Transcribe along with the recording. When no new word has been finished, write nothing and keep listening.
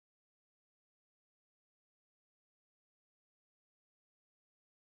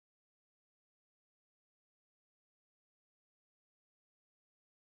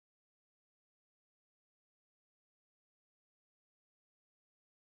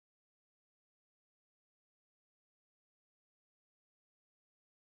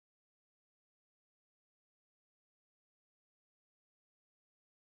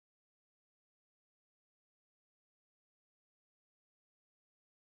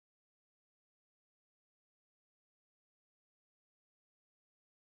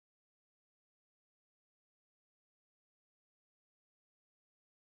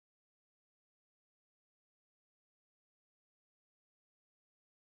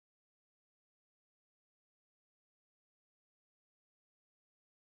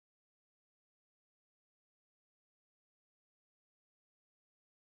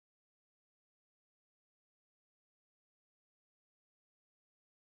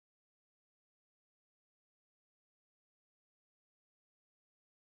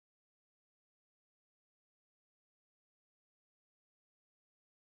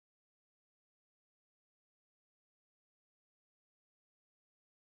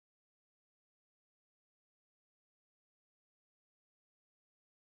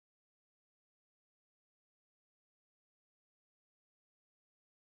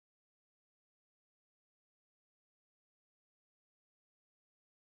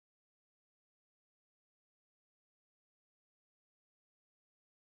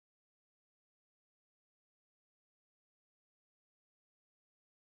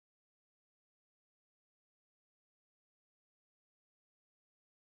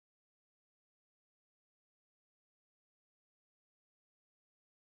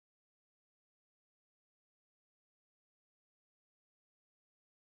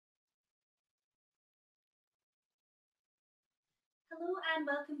Hello and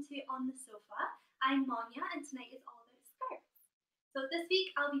welcome to On the Sofa. I'm Monja and tonight is all about skirts. So this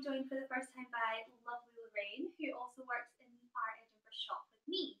week I'll be joined for the first time by lovely Lorraine, who also works in our Edinburgh shop with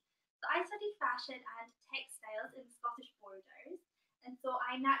me. So I studied fashion and textiles in Scottish Borders, and so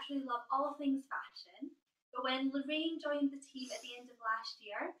I naturally love all things fashion. But when Lorraine joined the team at the end of last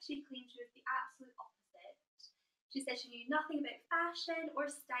year, she claimed she was the absolute opposite. She said she knew nothing about fashion or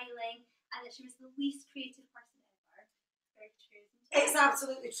styling and that she was the least creative person ever. Very true. It's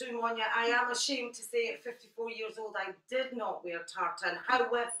absolutely true, Monja. I am ashamed to say at 54 years old I did not wear tartan.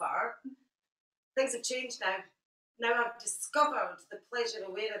 However, things have changed now. Now I've discovered the pleasure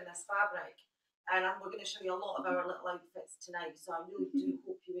of wearing this fabric, and we're going to show you a lot of our little outfits tonight, so I really do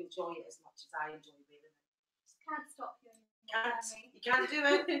hope you enjoy it as much as I enjoy wearing it. Just can't stop you. You can't do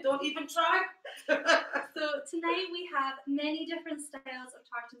it. Don't even try. So tonight we have many different styles of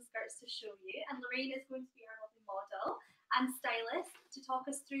tartan skirts to show you, and Lorraine is going to be our lovely model and stylist to talk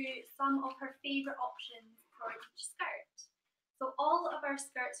us through some of her favourite options for each skirt. So all of our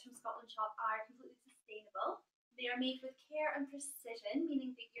skirts from ScotlandShop are completely sustainable. They are made with care and precision,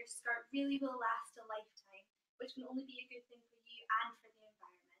 meaning that your skirt really will last a lifetime, which can only be a good thing for you and for the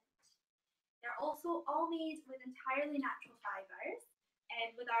environment. They're also all made with entirely natural fibres,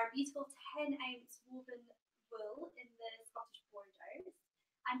 and with our beautiful 10-ounce woven wool in the Scottish Borders.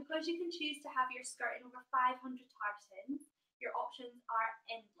 And because you can choose to have your skirt in over 500 tartans, your options are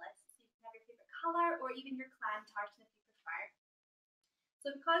endless. So you can have your favourite colour or even your clan tartan if you prefer. So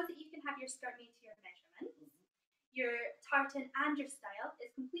because you can have your skirt made to your measurements, your tartan and your style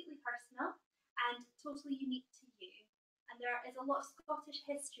is completely personal and totally unique to you. And there is a lot of Scottish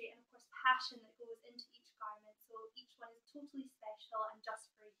history and of course passion that goes into each garment, so each one is totally special and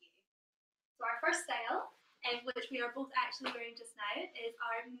just for you. So our first style, which we are both actually wearing just now, is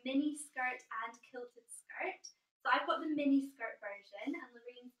our mini skirt and kilted skirt. So I've got the mini skirt version and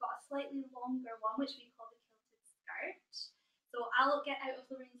Lorraine's got a slightly longer one which we call the kilted skirt. So I'll get out of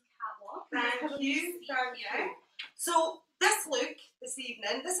Lorraine's catwalk. Thank you. So this look this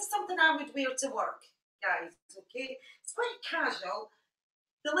evening, this is something I would wear to work, guys, okay? It's quite casual.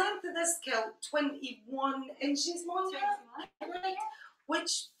 The length of this kilt, 21 inches, Monja, right?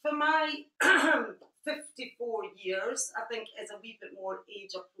 Which for my 54 years, I think is a wee bit more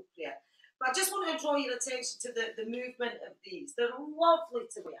age appropriate. But I just want to draw your attention to the movement of these. They're lovely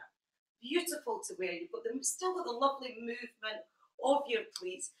to wear, beautiful to wear. You've got still got the lovely movement of your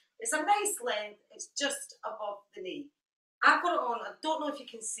pleats. It's a nice length, it's just above the knee. I've got it on, I don't know if you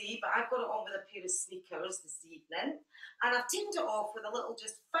can see, but I've got it on with a pair of sneakers this evening. And I've teamed it off with a little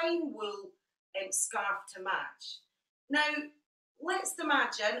just fine wool scarf to match. Now, let's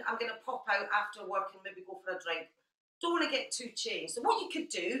imagine I'm going to pop out after work and maybe go for a drink. Don't want to get too changed. So what you could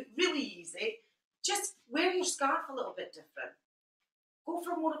do, really easy, just wear your scarf a little bit different. Go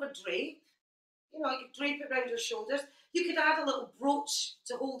for more of a drape. You know, you could drape it around your shoulders. You could add a little brooch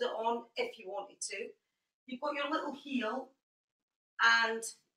to hold it on if you wanted to. You've got your little heel and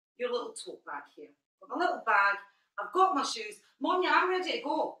your little tote bag here. Got my little bag. I've got my shoes. Monja, I'm ready to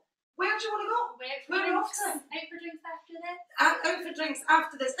go. Where do you want to go? Where are you off to? Out for drinks after this? Out for drinks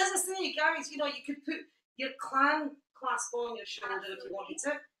after this. As I say, guys, you know, you could put your clan clasp on your shoulder if you wanted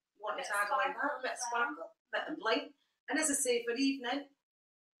to. You wanted to add like that, a bit of sparkle, a bit of bling. And as I say, for evening,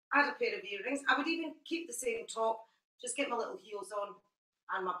 add a pair of earrings. I would even keep the same top, just get my little heels on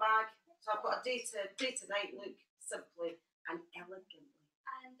and my bag. So I've got a day to night look, simply and elegantly.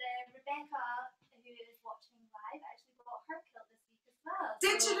 And Rebecca, who is watching live, actually bought her kilt this week as well.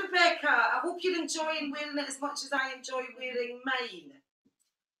 Did you, Rebecca? I hope you're enjoying wearing it as much as I enjoy wearing mine.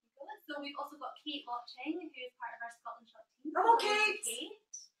 So we've also got Kate watching, who is part of our ScotlandShop team. Hello, Kate.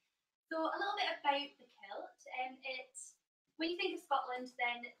 So a little bit about the kilt. When you think of Scotland,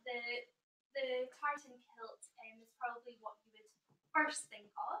 then the tartan kilt is probably what you would first think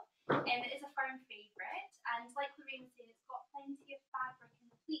of. It is a firm favourite, and like Lorraine was saying, it's got plenty of fabric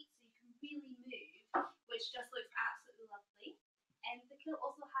in the pleats, so you can really move, which just looks absolutely lovely. And the kilt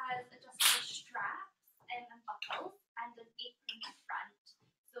also has adjustable straps and buckles and an apron front.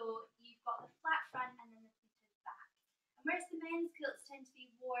 So you've got the flat front and then the pleated back. And whereas the men's kilts tend to be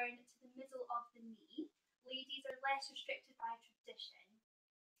worn to the middle of the knee, ladies are less restricted by tradition.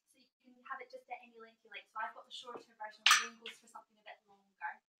 So you can have it just at any length you like. So I've got the shorter version, Lorraine goes for something a bit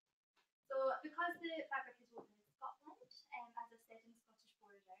longer. So because the fabric is woven in Scotland, as I said, in Scottish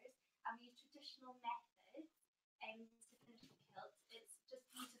Borders, and we use traditional methods to finish the kilt, it's just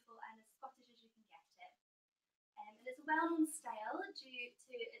beautiful and as Scottish as you can get it. And it's a well-known style due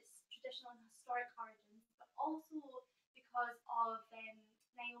to its traditional and historic origins, but also because of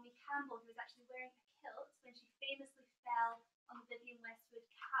Naomi Campbell, who was actually wearing a kilt when she famously fell on the Vivian Westwood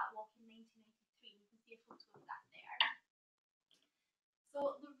catwalk in 1993. You can see a photo of that there. So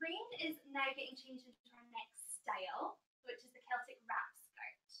Lorraine is now getting changed into her next style, which is the Celtic wrap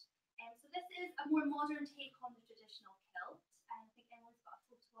skirt. So this is a more modern take on the traditional kilt, and I think Emily's got a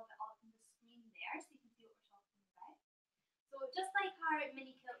photo of it up on the screen there, so you can see what we're talking about. So just like our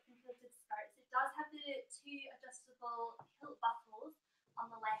mini kilts and quilted skirts, it does have the two adjustable kilt buckles on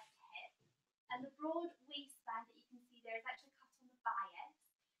the left hip, and the broad waistband that you can see there is actually cut on the bias,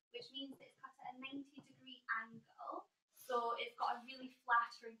 which means it's cut at a 90-degree angle, so it's got a really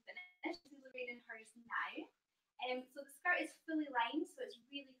flattering finish. This is Lorraine in hers now. So the skirt is fully lined, so it's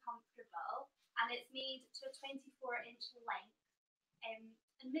really comfortable, and it's made to a 24-inch length. And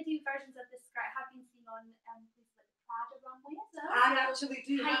midi versions of this skirt have been seen on places like the Prada runways. I actually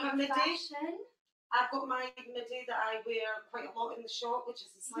do have a midi. Fashion. I've got my midi that I wear quite a lot in the shop, which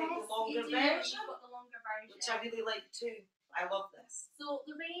is a slightly longer version. You've got the longer version, which I really like too. I love this. So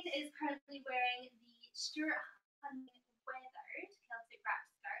Lorraine is currently wearing the Stuart Hunting Weathered Celtic wrap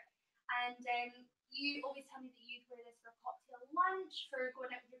skirt, and you always tell me that you'd wear this for a cocktail lunch, for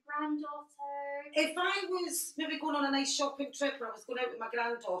going out with your granddaughter. If I was maybe going on a nice shopping trip or I was going out with my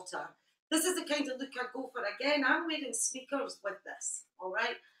granddaughter, this is the kind of look I'd go for. Again, I'm wearing sneakers with this, all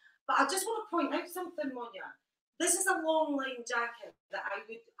right? But I just want to point out something, Monja. This is a long line jacket that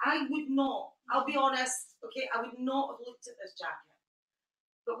I would not, I'll be honest, okay, I would not have looked at this jacket.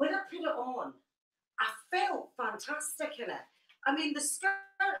 But when I put it on, I felt fantastic in it. I mean, the skirt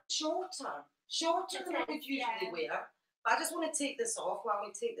shorter than I would usually wear. But I just want to take this off. While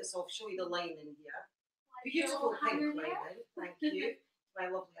we take this off, show you the lining here. Beautiful pink lining. Thank you, my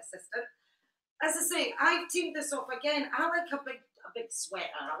lovely assistant. As I say, I've teamed this off again. I like a big sweater.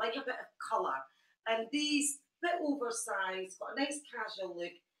 I like a bit of colour, and these bit oversized, got a nice casual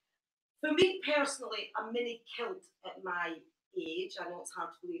look. For me personally, a mini kilt at my age. I know it's hard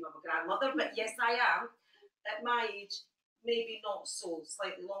to believe I'm a grandmother, but yes, I am. At my age, maybe not so,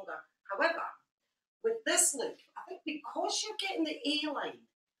 slightly longer. However, with this look, I think because you're getting the A-line,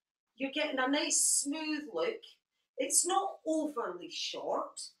 you're getting a nice smooth look. It's not overly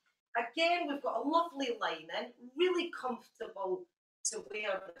short. Again, we've got a lovely lining, really comfortable to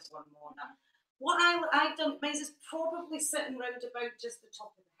wear this one, Mona. What I've done, mine is probably sitting round about just the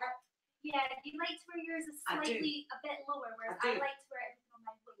top of the hip. Yeah, you like to wear yours slightly a bit lower, whereas I like to wear everything on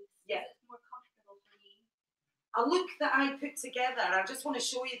my waist. Yeah. It's more comfortable for me. A look that I put together, I just want to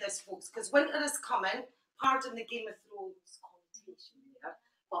show you this, folks, because winter is coming. Pardon the Game of Thrones connotation there,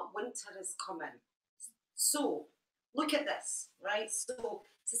 but winter is coming. So, look at this, right? So,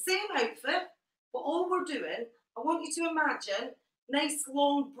 it's the same outfit, but all we're doing, I want you to imagine nice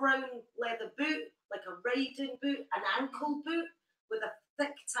long brown leather boot, like a riding boot, an ankle boot with a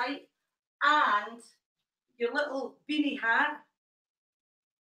thick tie, and your little beanie hat,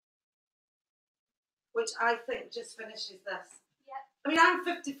 which I think just finishes this. Yep. I mean, I'm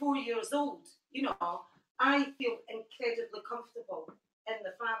 54 years old, you know, I feel incredibly comfortable in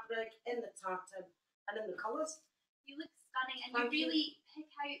the fabric, in the tartan, and in the colours. You look stunning, and you really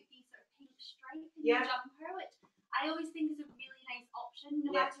pick out the sort of pink stripe in your jumper, which I always think is a really nice option,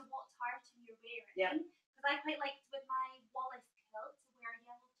 no matter what tartan you're wearing. Because I quite like with my Wallace kilt to wear a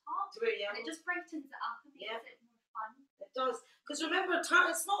yellow top, and it just brightens it up and makes it more fun. It does, because remember,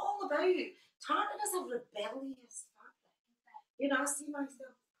 tartan, it's not all about tartan is a rebellious fabric. You know, I see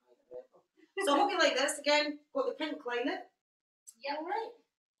myself quite a rebel. So I hope you like this. Again, got the pink lining. Yep. All right.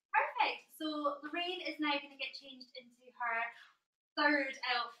 Perfect. So Lorraine is now going to get changed into her third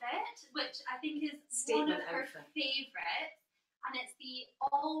outfit, which I think is one of her favourites, and it's the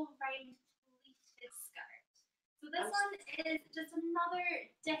all-round pleated skirt. So this one is just another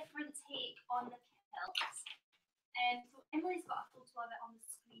different take on the kilt. So Emily's got a photo of it on the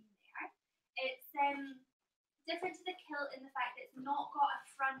screen there. It's different to the kilt in the fact that it's not got a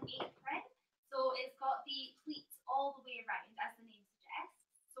front apron, so it's got the pleats all the way around, as the name suggests.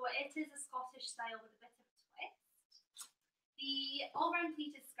 So it is a Scottish style with a bit of a twist. The all-round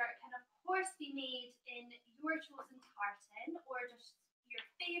pleated skirt can of course be made in your chosen tartan or just your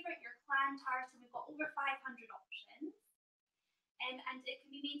favourite, your clan tartan. We've got over 500 options. And it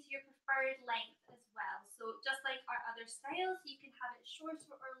can be made to your preferred length as well. So just like our other styles, you can have it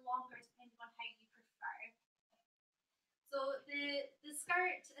shorter or longer depending on how you prefer. So the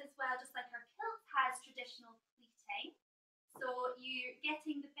skirt as well, just like our kilt, has traditional pleating. So you're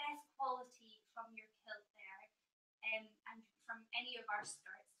getting the best quality from your kilt there and from any of our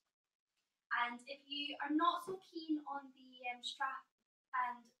skirts. And if you are not so keen on the strap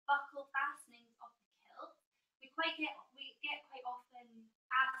and buckle fastenings of the kilt, we get quite often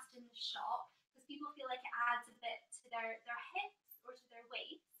asked in the shop, because people feel like it adds a bit to their hips or to their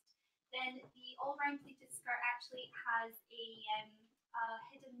waist, then the all-round pleated skirt actually has a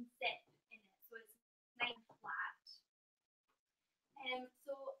hidden zip in it, so it's nice and flat.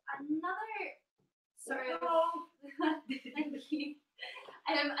 So another sort of thank you.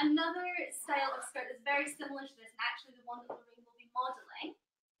 Another style of skirt that's very similar to this, and actually the one that Lorraine will be modelling,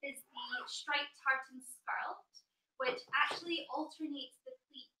 is the striped tartan skirt, which actually alternates the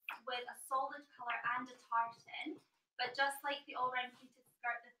pleats with a solid colour and a tartan. But just like the all-round pleated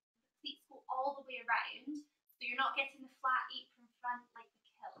skirt, the pleats go all the way around, so you're not getting the flat apron front like the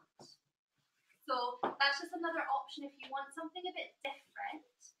kilt. So that's just another option if you want something a bit different.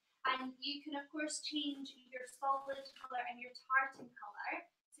 And you can of course change your solid colour and your tartan colour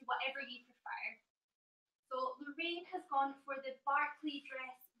to whatever you prefer. So Lorraine has gone for the Barclay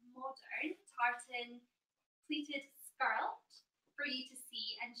Dress Modern tartan pleated skirt for you to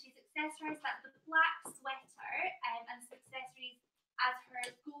see, and she's accessorised that with a black sweater and some accessories as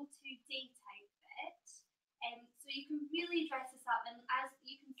her go-to date outfit. So you can really dress this up, and as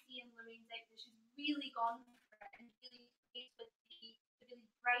you can see in Lorraine's outfit, she's really gone for it and really played with the really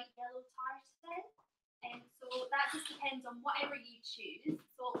bright yellow tartan. So that just depends on whatever you choose.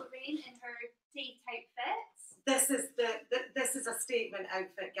 So Lorraine in her date outfits. This is a statement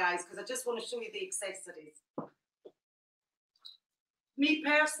outfit, guys, because I just want to show you the accessories. Me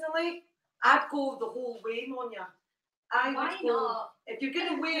personally, I'd go the whole way, Monja. Why not? If you're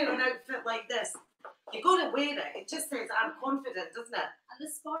going to wear an outfit like this, you've got to wear it. It just says I'm confident, doesn't it? And the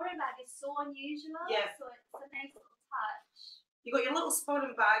sporting bag is so unusual, yeah. So it's a nice little touch. You got your little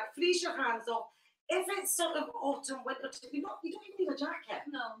sporting bag, freeze your hands off. If it's sort of autumn, winter, you don't even need a jacket.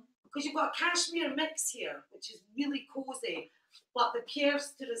 No. Because you've got a cashmere mix here, which is really cosy. But the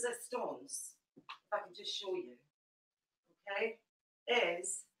pièce de résistance, if I can just show you, okay,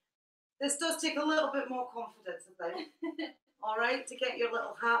 is this does take a little bit more confidence, I think. All right, to get your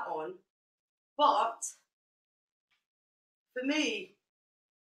little hat on. But for me,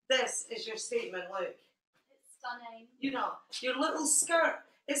 this is your statement. Look, it's stunning. You know, your little skirt.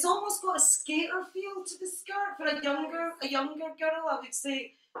 It's almost got a skater feel to the skirt for a younger girl. I would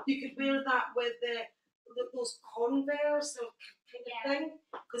say you could wear that with those Converse or kind of thing,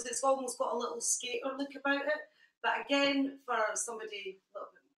 because it's almost got a little skater look about it. But again, for somebody a little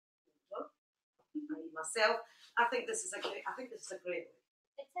bit older, i.e. myself, I think this is a great look.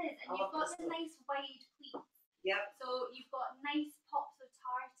 It is, and you've got the nice wide pleats. Yep. So you've got nice pops of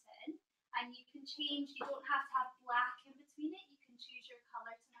tartan, and you can change. You don't have to have black in between it. You can choose your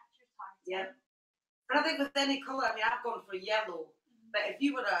colour to match your tartan. Yeah. And I think with any colour, I mean, I've gone for yellow. But if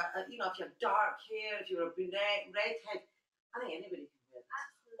you were if you have dark hair, if you were a brunette, redhead, I think anybody can wear this.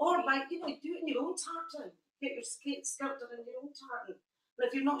 Absolutely. Or do it in your own tartan. Get your skirt done in your own tartan. But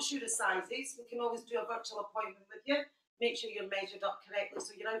if you're not sure of sizes, we can always do a virtual appointment with you. Make sure you're measured up correctly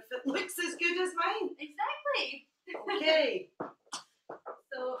so your outfit looks as good as mine. Exactly. Okay.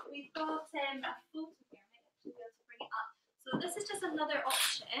 So we've got a photo here. I might actually be able to bring it up. So this is just another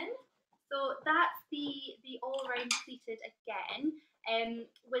option. So that's the all-round pleated again,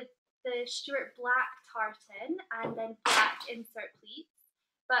 with the Stuart black tartan and then black insert pleats.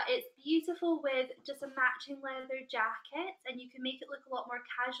 But it's beautiful with just a matching leather jacket, and you can make it look a lot more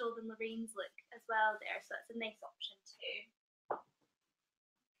casual than Lorraine's look as well there, so that's a nice option too.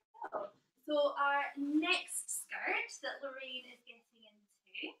 So our next skirt that Lorraine is getting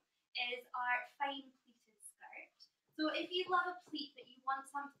into is our fine pleated skirt. So if you love a pleat but you want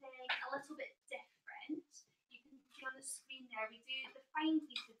something a little bit different, you can see on the screen there, we do the fine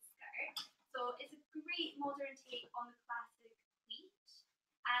pleated skirt. So it's a great modern take on the classic pleat.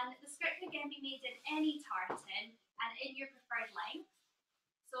 And the skirt can again be made in any tartan and in your preferred length.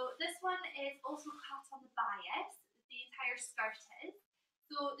 So this one is also cut on the bias, the entire skirt is.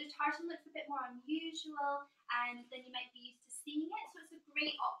 So the tartan looks a bit more unusual and then you might be used to seeing it. So it's a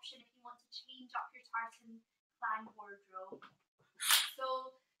great option if you want to change up your tartan clan wardrobe.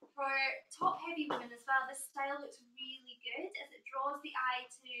 So for top heavy women as well, this style looks really good as it draws the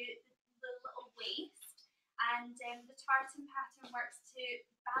eye to the little waist. And the tartan pattern works to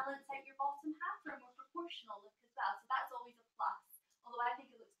balance out your bottom half for a more proportional look as well. So that's always a plus. Although I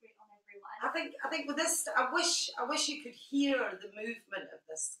think it looks great on everyone. I think with this, I wish you could hear the movement of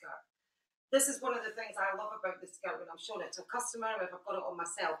this skirt. This is one of the things I love about this skirt when I'm showing it to a customer, if I've got it on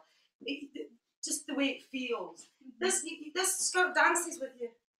myself. Just the way it feels. This skirt dances with you.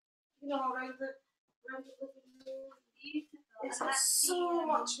 You know, around the beautiful. It's got so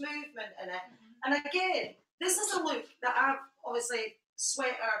much movement in it. And again, this is a look that I've obviously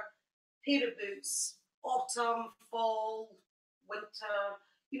sweater, pair of boots, autumn, fall, winter.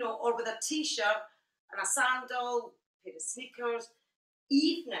 you know, or with a t-shirt and a sandal, pair of sneakers.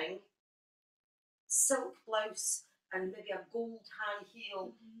 Evening, silk blouse and maybe a gold high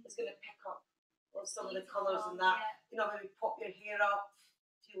heel is going to pick up on some of the colours and that. Yeah. You know, maybe pop your hair up,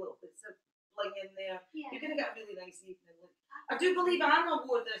 a few little bits of bling in there. Yeah. You're going to get a really nice evening look. I do believe Anna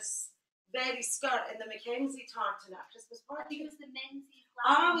wore this very skirt in the Mackenzie tartan at a Christmas I think party. it was the Menzies.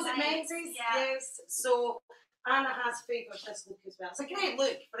 Was it Menzies? Yeah. Yes. So Anna has favoured this look as well. It's a great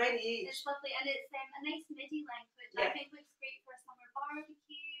look for any age. It's lovely, and it's a nice midi length, which I think looks great for a summer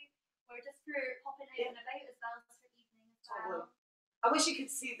barbecue, or just for popping out and about as well as for evening as well. I wish you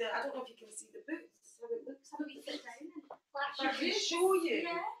could see the, I don't know if you can see the boots, how it looks. How we sit down and flash I your can boots. show you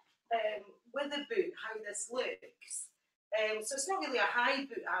Yeah. with the boot how this looks. So it's not really a high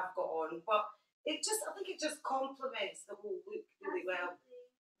boot I've got on, but it just, I think it just complements the whole look really well.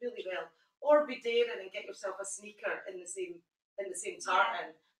 Really well. Or be daring and get yourself a sneaker in the same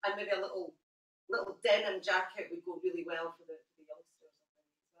tartan, and maybe a little denim jacket would go really well for the youngsters I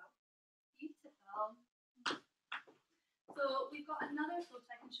think as well. Beautiful. So we've got another photo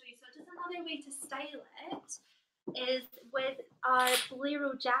I can show you. So just another way to style it is with our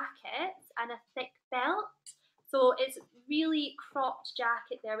bolero jacket and a thick belt. So it's really cropped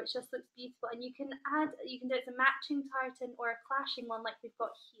jacket there, which just looks beautiful. And you can do it as a matching tartan or a clashing one like we've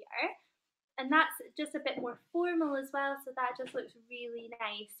got here. And that's just a bit more formal as well, so that just looks really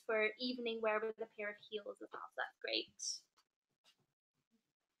nice for evening wear with a pair of heels as well, so that's great.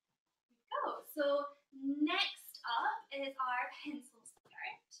 So next up is our pencil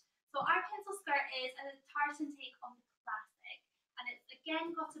skirt. So our pencil skirt is a tartan take on the classic, and it's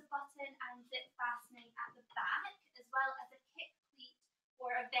again got a button and zip fastening at the back, as well as a kick pleat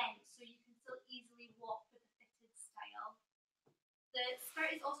or a vent, so you can still easily walk with a fitted style. The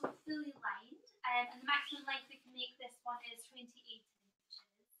skirt is also fully lined, and the maximum length we can make this one is 28 inches.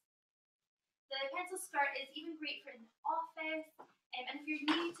 The pencil skirt is even great for in the office, and if you're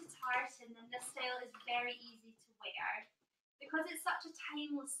new to tartan, then this style is very easy to wear. Because it's such a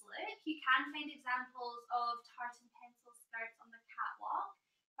timeless look, you can find examples of tartan pencil skirts on the catwalk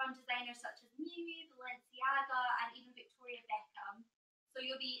from designers such as Miu Miu, Balenciaga, and even Victoria Beckham. So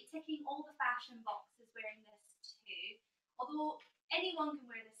you'll be ticking all the fashion boxes wearing this too. Although anyone can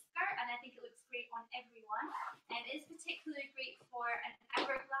wear this skirt, and I think it looks great on everyone. And it's particularly great for an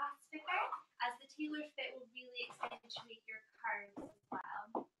hourglass figure, as the tailored fit will really accentuate your curves as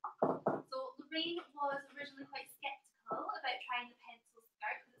well. So Lorraine was originally quite sceptical about trying the pencil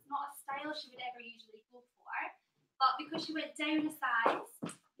skirt because it's not a style she would ever usually go for. But because she went down a size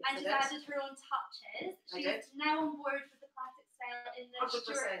and she's added her own touches, she's now on board with the classic style in the 100%.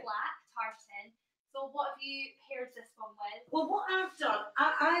 Stuart Black tartan. So what have you paired this one with? Well, what I've done,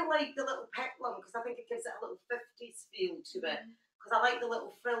 I like the little peplum because I think it gives it a little 50s feel to it. Because I like the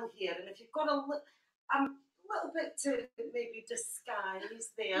little frill here, and if you've got a little bit to maybe disguise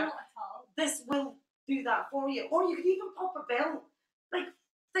there, Not at all. this will do that for you. Or you could even pop a belt, like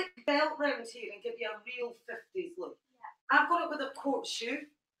thick belt round here, and give you a real 50s look. Yeah. I've got it with a court shoe.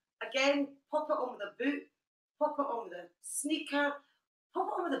 Again, pop it on with a boot, pop it on with a sneaker. Pop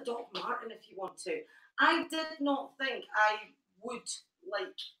it on with a Doc Marten if you want to. I did not think I would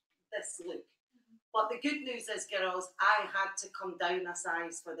like this look. But the good news is, girls, I had to come down a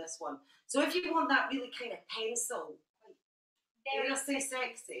size for this one. So if you want that really kind of pencil, very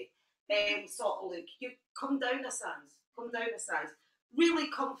sexy sort of look, you come down a size. Come down a size. Really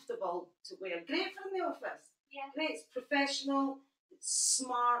comfortable to wear. Great for in the office. Yeah. Great. It's professional, it's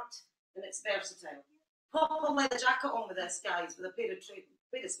smart, and it's versatile. Pop a leather jacket on with this, guys, with a pair of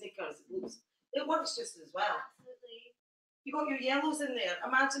sneakers. It works just as well. Absolutely. You got your yellows in there.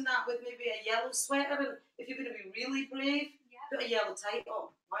 Imagine that with maybe a yellow sweater, and if you're going to be really brave, put a yellow tie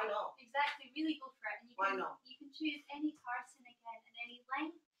on. Why not? Exactly. Really go for it. And Why not? You can choose any tartan again and any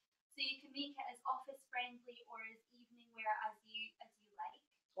length, so you can make it as office friendly or as evening wear as you like.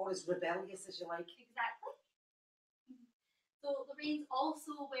 Or as rebellious as you like. Exactly. So Lorraine's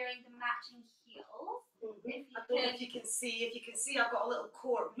also wearing the matching heels. I don't know if you can see. If you can see, I've got a little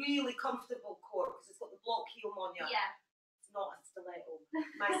court, really comfortable court, because it's got the block heel Monja. Yeah. It's not a stiletto.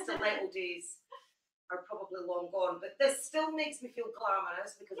 My stiletto days are probably long gone, but this still makes me feel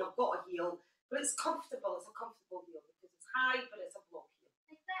glamorous because I've got a heel, but it's comfortable. It's a comfortable heel because it's high, but it's a block heel.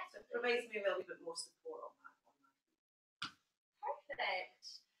 Exactly. So it provides me a little bit more support on that.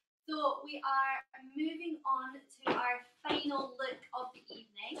 Perfect. So we are moving on to our final look of the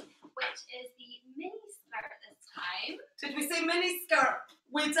evening, which is the mini skirt this time. Did we say mini skirt?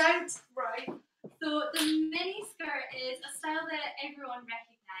 We don't. Right. So the mini skirt is a style that everyone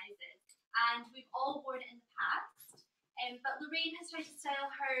recognises, and we've all worn it in the past. But Lorraine has tried to style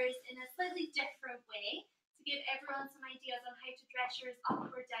her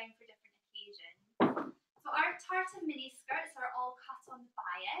down for different occasions. So our tartan mini skirts are all cut on the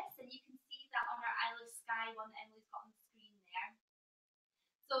bias, and you can see that on our Isle of Skye one that Emily's got on the screen there.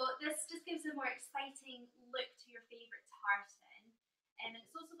 So this just gives a more exciting look to your favourite tartan. And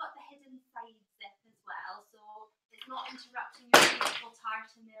it's also got the hidden side zip as well, so it's not interrupting your beautiful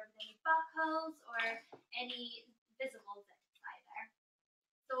tartan there with any buckles or any visible zips either.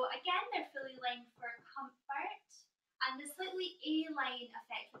 So again, they're fully lined for comfort, and the slightly A-line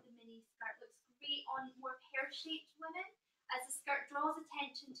effect with the mini skirt looks great on more pear-shaped women, as the skirt draws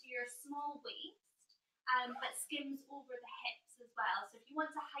attention to your small waist, but skims over the hips as well. So if you want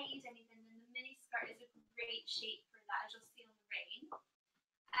to hide anything, then the mini skirt is a great shape for that, as you'll see on the Lorraine.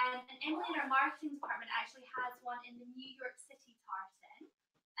 And Emily in our marketing department actually has one in the New York City tartan.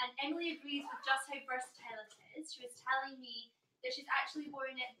 And Emily agrees with just how versatile it is. She was telling me that she's actually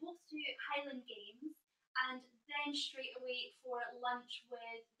worn it both to Highland Games and then straight away for lunch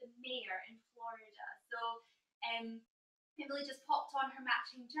with the mayor in Florida. So Emily just popped on her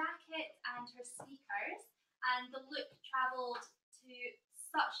matching jacket and her sneakers, and the look travelled to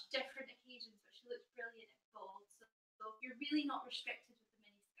such different occasions, but she looked brilliant in both. So you're really not restricted with the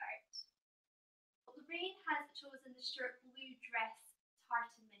mini skirt. Lorraine has chosen the Stuart Blue dress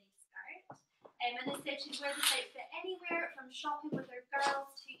tartan mini skirt, and as I said, she'd wear this outfit anywhere from shopping with her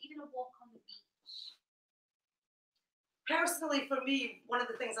girls to even a walk on the beach. Personally, for me, one of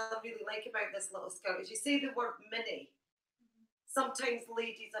the things I really like about this little skirt is you say the word mini. Sometimes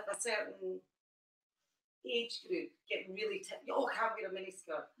ladies of a certain age group get really oh, I can't wear a mini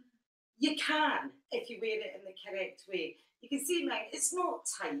skirt. You can if you wear it in the correct way. You can see mine, it's not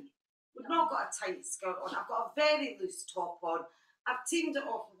tight. We've not got a tight skirt on. I've got a very loose top on. I've teamed it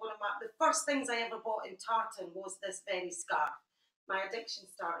off with one of the first things I ever bought in tartan was this very scarf. My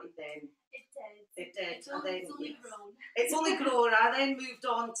addiction started then. It did. It did. It's only grown. It's only grown. I then moved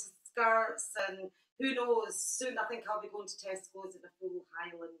on to skirts, and who knows, soon I think I'll be going to Tesco's in a full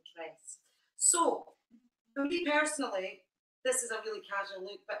Highland dress. So, for me personally, this is a really casual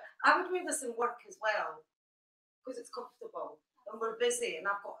look, but I would wear this in work as well, because it's comfortable, and we're busy, and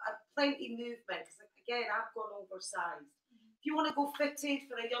I've got plenty movement, because again, I've gone oversized. If you want to go fitted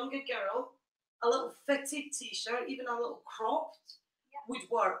for a younger girl, a little fitted t-shirt, even a little cropped, would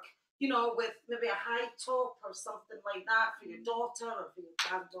work. You know, with maybe a high top or something like that for your daughter or for your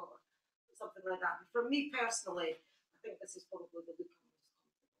granddaughter, something like that. But for me personally, I think this is probably the look I'm most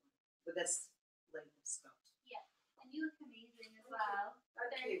comfortable with this length of skirt. Yeah, and you look amazing as well.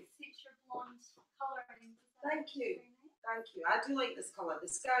 Thank you. Suits your blonde colouring. Thank you. Thank you. I do like this colour. The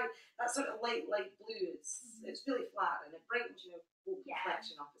sky, that sort of light blue, it's really flat and it brightens your whole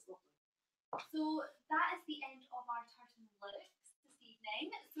complexion up. It's lovely. So that is the end of our tartan looks this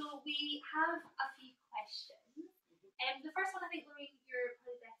evening. So we have a few questions. The first one, I think, Lorraine, you're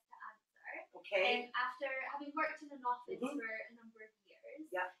probably best to answer. Okay. After having worked in an office for a number of years,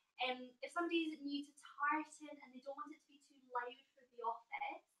 if somebody's new to tartan and they don't want it to be too loud for the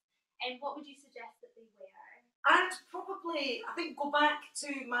office, what would you suggest that they wear? I'd probably, I think, go back to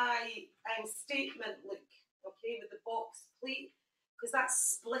my statement look, okay, with the box pleat, because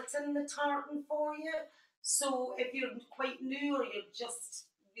that's splitting the tartan for you. So if you're quite new or you're just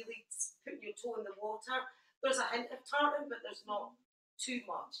really putting your toe in the water, there's a hint of tartan, but there's not too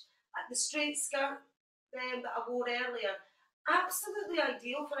much. The straight skirt that I wore earlier, absolutely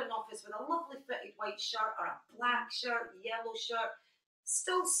ideal for an office with a lovely fitted white shirt or a black shirt, yellow shirt.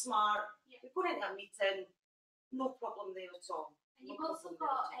 Still smart. You're going into a meeting, no problem there at all. And you've also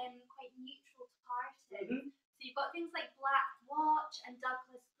got quite neutral tartan. So you've got things like black watch and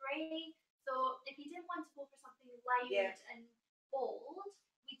Douglas grey. So if you didn't want to go for something loud and bold,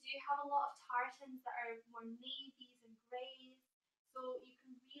 we do have a lot of tartans that are more navies and greys. So you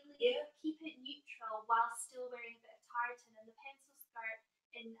can really keep it neutral while still wearing a bit of tartan. And the pencil skirt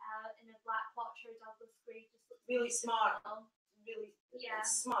in a black watch or Douglas grey just looks really smart. Really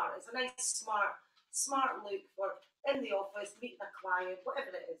smart. It's a nice smart look for in the office, meeting a client,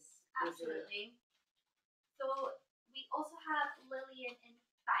 whatever it is. Absolutely. So we also have Lillian in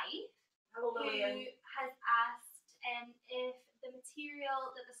Fife. Hello, Lillian. Who has asked if the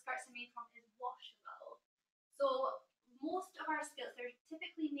material that the skirts are made from is washable. So most of our skirts are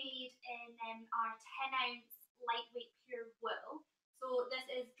typically made in our 10-ounce lightweight pure wool. So this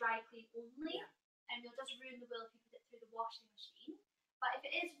is dry clean only, and you'll just ruin the wool if you put it through the washing machine. But if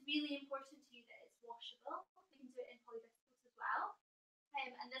it is really important to you that it's washable, we can do it in polyviscose as well.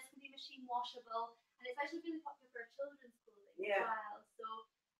 And this can be machine washable, and it's actually really popular for children's clothing as well. So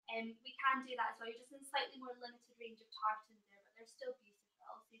we can do that as well. You're just in a slightly more limited range of tartans there, but they're still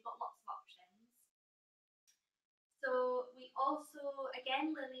beautiful. So you've got lots of options. So we also,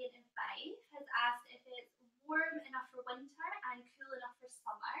 again, Lillian in 5 has asked if it's warm enough for winter and cool enough for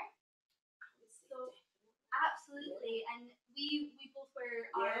summer. So absolutely, and we both wear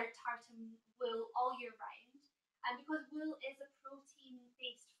our tartan wool all year round, and because wool is a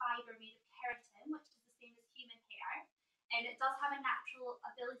protein-based fibre made of keratin, which is the same as human hair, and it does have a natural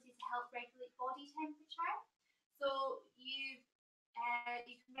ability to help regulate body temperature. So you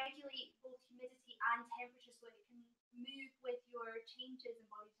can regulate both humidity and temperature, so it can move with your changes in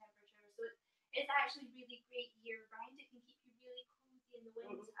body temperature. So it's actually really great year round. It can keep you really cozy in the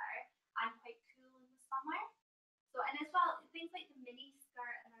winter and quite cool in the summer. So, and as well, things like the mini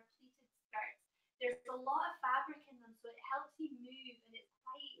skirt and our pleated skirts, there's a lot of fabric in them, so it helps you move, and it's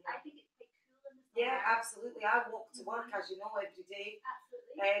quite, I think it's quite cool in the summer. Yeah, absolutely. I walk to work, as you know, every day.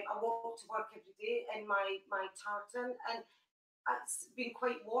 Absolutely. I walk to work every day in my tartan, and it's been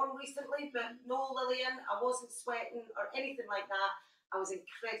quite warm recently, but no, Lillian, I wasn't sweating or anything like that. I was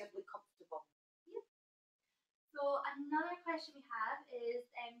incredibly comfortable. Yep. So another question we have is,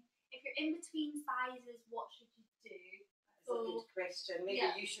 if you're in between sizes, what should you do? That's a good question. Maybe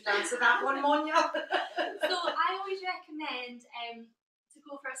yeah. you should answer that one, Monja. So I always recommend to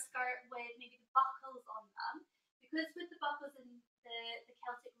go for a skirt with maybe the buckles on them, because with the buckles and the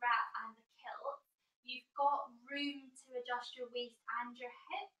Celtic wrap and the kilt, you've got room to adjust your waist and your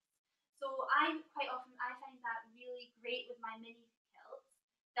hips. So I find that really great with my mini kilts,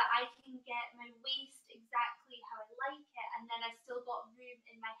 that I can get my waist exactly how I like it, and then I've still got room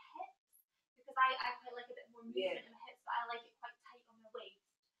in my hips, because I quite like a bit more movement in my hips, but I like it quite tight on my waist.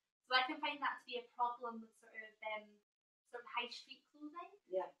 So I can find that to be a problem with sort of high street clothing.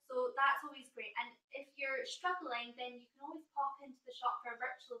 Yeah. So that's always great. And if you're struggling, then you can always pop into the shop for a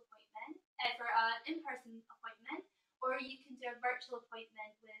virtual appointment, for an in-person appointment, or you can do a virtual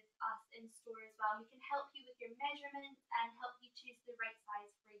appointment with us in store as well. We can help you with your measurements and help you choose the right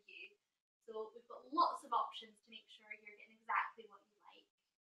size for you. So we've got lots of options to make sure you're getting exactly what you like.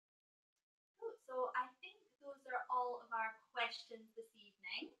 So I think those are all of our questions this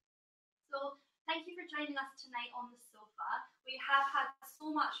evening. So thank you for joining us tonight on the sofa. We have had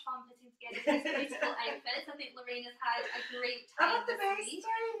so much fun putting together these beautiful outfits. I think Lorraine has had a great time this week.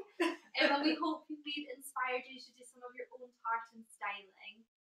 And we hope we've inspired you to do some of your own tartan styling.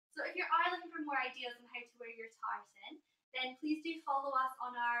 So if you are looking for more ideas on how to wear your tartan, then please do follow us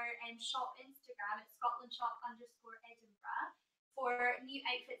on our shop Instagram at ScotlandShop_Edinburgh for new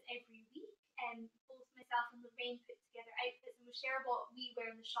outfits every week. Both myself and Lorraine put together outfits, and we share what we wear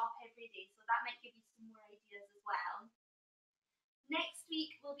in the shop every day, so that might give you some more ideas as well. Next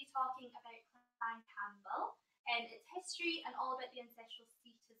week we'll be talking about Clan Campbell and its history and all about the ancestral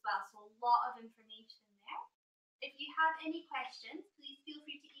seat as well, so a lot of information there. If you have any questions, please feel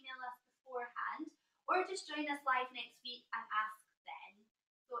free to email us beforehand, or just join us live next week and ask then.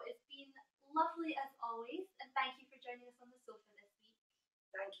 So it's been lovely as always, and thank you for joining us on the sofa this week.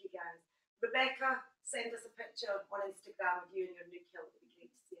 Thank you, guys. Rebecca, send us a picture on Instagram of you and your new kilt. It would be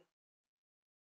great to see it.